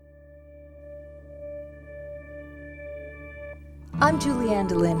I'm Julianne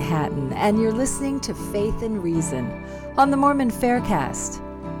DeLynn Hatton, and you're listening to Faith and Reason on the Mormon Faircast.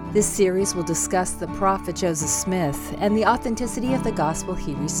 This series will discuss the prophet Joseph Smith and the authenticity of the gospel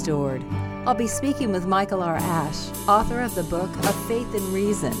he restored. I'll be speaking with Michael R. Ash, author of the book of Faith and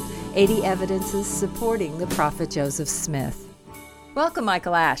Reason, 80 Evidences Supporting the Prophet Joseph Smith. Welcome,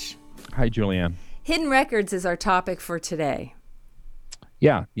 Michael Ash. Hi, Julianne. Hidden records is our topic for today.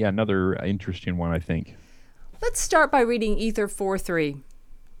 Yeah, another interesting one, I think. Let's start by reading Ether 4:3.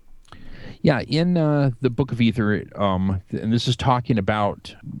 Yeah, in the book of Ether, and this is talking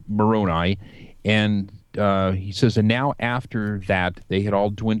about Moroni, and he says, and now after that they had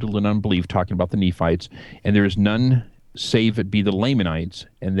all dwindled in unbelief, talking about the Nephites, and there is none save it be the Lamanites,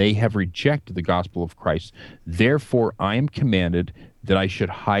 and they have rejected the gospel of Christ. Therefore I am commanded that I should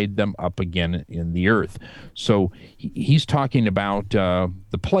hide them up again in the earth. So he's talking about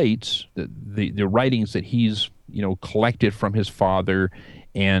the plates, the writings that he's collected from his father,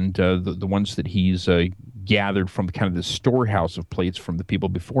 and the ones that he's gathered from kind of the storehouse of plates from the people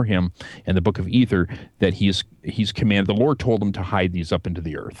before him, and the book of Ether, that he's commanded. The Lord told him to hide these up into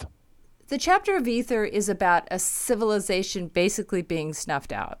the earth. The chapter of Ether is about a civilization basically being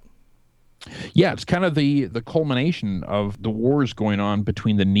snuffed out. Yeah, it's kind of the culmination of the wars going on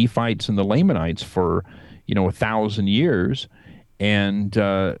between the Nephites and the Lamanites for 1,000 years, and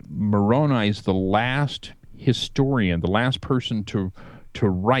Moroni is the last historian, the last person to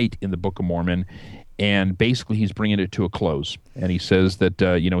write in the Book of Mormon, and basically he's bringing it to a close. And he says that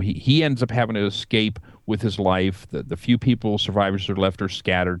he ends up having to escape with his life. The few survivors that are left are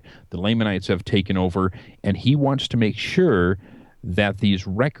scattered. The Lamanites have taken over, and he wants to make sure that these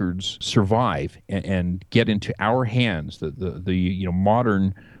records survive and get into our hands, the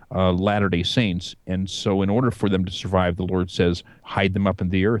modern Latter-day Saints. And so in order for them to survive, the Lord says, hide them up in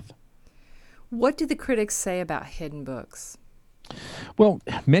the earth. What do the critics say about hidden books? Well,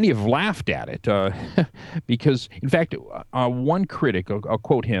 many have laughed at it because, in fact, one critic, I'll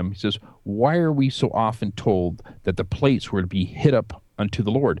quote him, he says, "Why are we so often told that the plates were to be hid up unto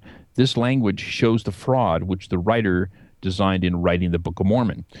the Lord? This language shows the fraud which the writer designed in writing the Book of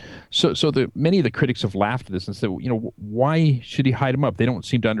Mormon." So many of the critics have laughed at this and said, why should he hide them up? They don't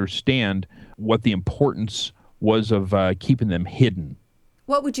seem to understand what the importance was of keeping them hidden.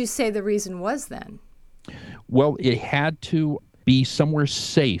 What would you say the reason was then? Well, it had to be somewhere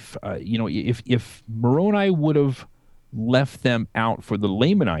safe. If Moroni would have left them out for the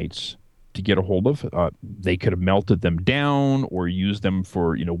Lamanites to get a hold of, they could have melted them down or used them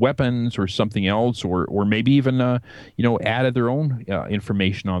for weapons or something else, or maybe even added their own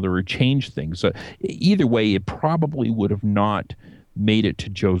information on there or changed things. Either way, it probably would have not made it to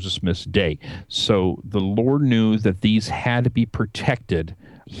Joseph Smith's day. So the Lord knew that these had to be protected,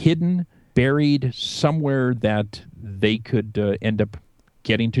 hidden, buried somewhere that they could end up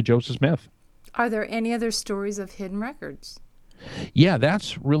getting to Joseph Smith. Are there any other stories of hidden records? Yeah,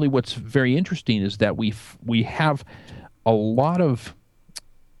 that's really what's very interesting, is that we have a lot of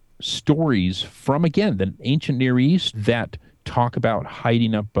stories from, again, the ancient Near East that talk about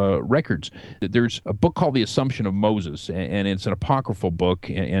hiding up records. There's a book called The Assumption of Moses, and it's an apocryphal book,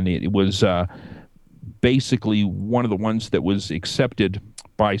 and it was basically one of the ones that was accepted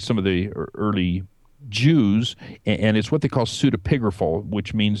by some of the early Jews, and it's what they call pseudepigraphal,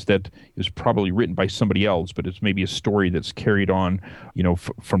 which means that it was probably written by somebody else, but it's maybe a story that's carried on,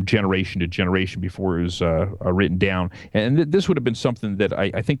 from generation to generation before it was written down. And this would have been something that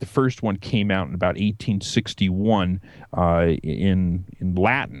I think the first one came out in about 1861 in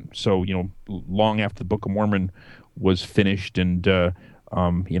Latin. So long after the Book of Mormon was finished, and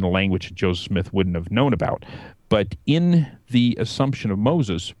in a language that Joseph Smith wouldn't have known about. But in the Assumption of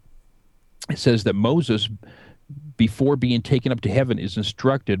Moses, it says that Moses, before being taken up to heaven, is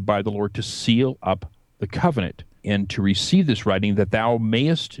instructed by the Lord to seal up the covenant and to receive this writing, that thou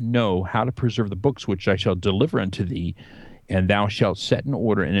mayest know how to preserve the books which I shall deliver unto thee, and thou shalt set in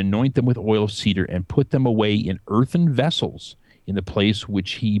order and anoint them with oil of cedar and put them away in earthen vessels in the place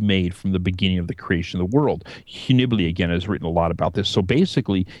which he made from the beginning of the creation of the world. Hugh again, has written a lot about this. So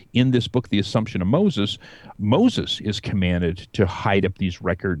basically, in this book, The Assumption of Moses, Moses is commanded to hide up these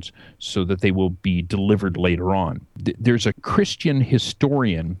records so that they will be delivered later on. There's a Christian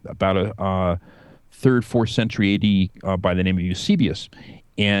historian about a 3rd, 4th century A.D. By the name of Eusebius,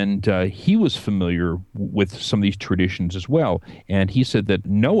 and he was familiar with some of these traditions as well. And he said that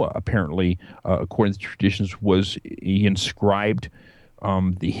Noah, apparently, according to the traditions, he inscribed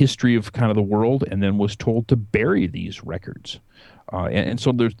the history of kind of the world, and then was told to bury these records. And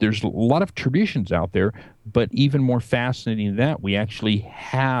so there's a lot of traditions out there, but even more fascinating than that, we actually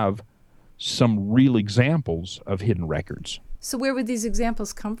have some real examples of hidden records. So where would these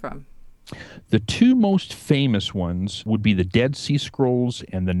examples come from? The two most famous ones would be the Dead Sea Scrolls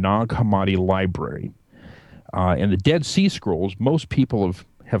and the Nag Hammadi Library. And the Dead Sea Scrolls, most people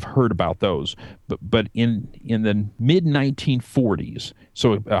have heard about those, but in the mid-1940s,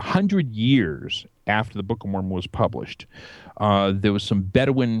 so 100 years after the Book of Mormon was published, there was some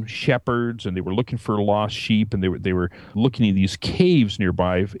Bedouin shepherds, and they were looking for lost sheep, and they were looking at these caves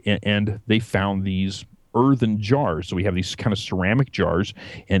nearby, and they found these earthen jars. So we have these kind of ceramic jars,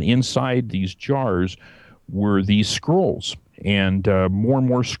 and inside these jars were these scrolls. And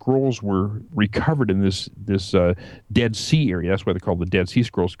more scrolls were recovered in this Dead Sea area. That's why they're called the Dead Sea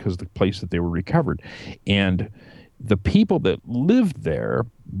Scrolls, because of the place that they were recovered. And the people that lived there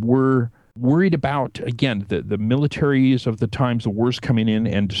were worried about, again, the militaries of the times, the wars coming in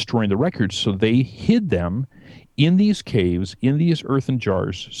and destroying the records. So they hid them in these caves, in these earthen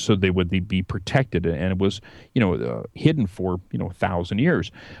jars, so they would be protected. And it was, hidden for, 1,000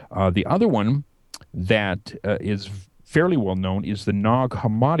 years. The other one that is fairly well known is the Nag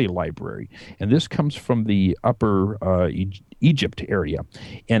Hammadi Library, and this comes from the upper Egypt area,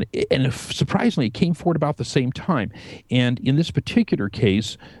 and surprisingly it came forward about the same time. And in this particular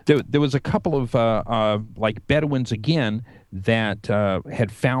case, there was a couple of like Bedouins again that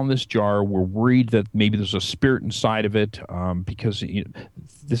had found this jar, were worried that maybe there's a spirit inside of it, because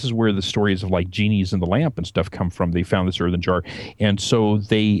this is where the stories of like genies in the lamp and stuff come from. They found this earthen jar, and so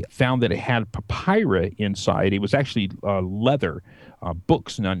they found that it had papyri inside. It was actually leather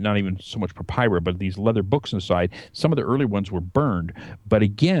books, not even so much papyri, but these leather books inside. Some of the early ones were burned, but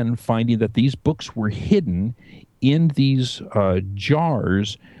again, finding that these books were hidden in these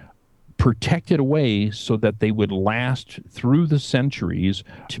jars, protected away so that they would last through the centuries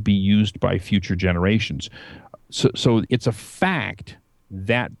to be used by future generations. So it's a fact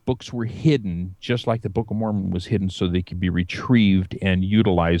that books were hidden, just like the Book of Mormon was hidden, so they could be retrieved and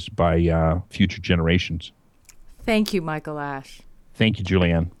utilized by future generations. Thank you, Michael Ash. Thank you,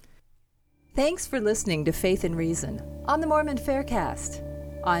 Julianne. Thanks for listening to Faith and Reason on the Mormon Faircast.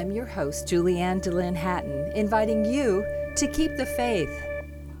 I'm your host, Julianne DeLynn Hatton, inviting you to keep the faith.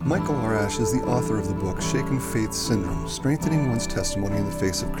 Michael R. Ash is the author of the book Shaken Faith Syndrome, Strengthening One's Testimony in the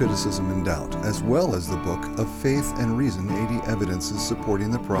Face of Criticism and Doubt, as well as the book Of Faith and Reason, 80 Evidences Supporting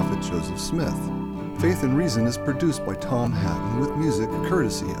the Prophet Joseph Smith. Faith and Reason is produced by Tom Hatton with music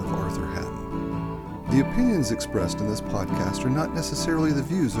courtesy of Arthur Hatton. The opinions expressed in this podcast are not necessarily the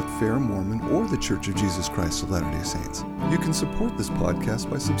views of Fair Mormon or the Church of Jesus Christ of Latter-day Saints. You can support this podcast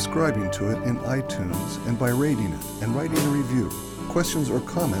by subscribing to it in iTunes and by rating it and writing a review. Questions or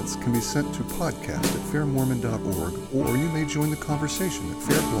comments can be sent to podcast@fairmormon.org, or you may join the conversation at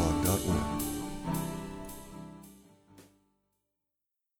fairblog.org.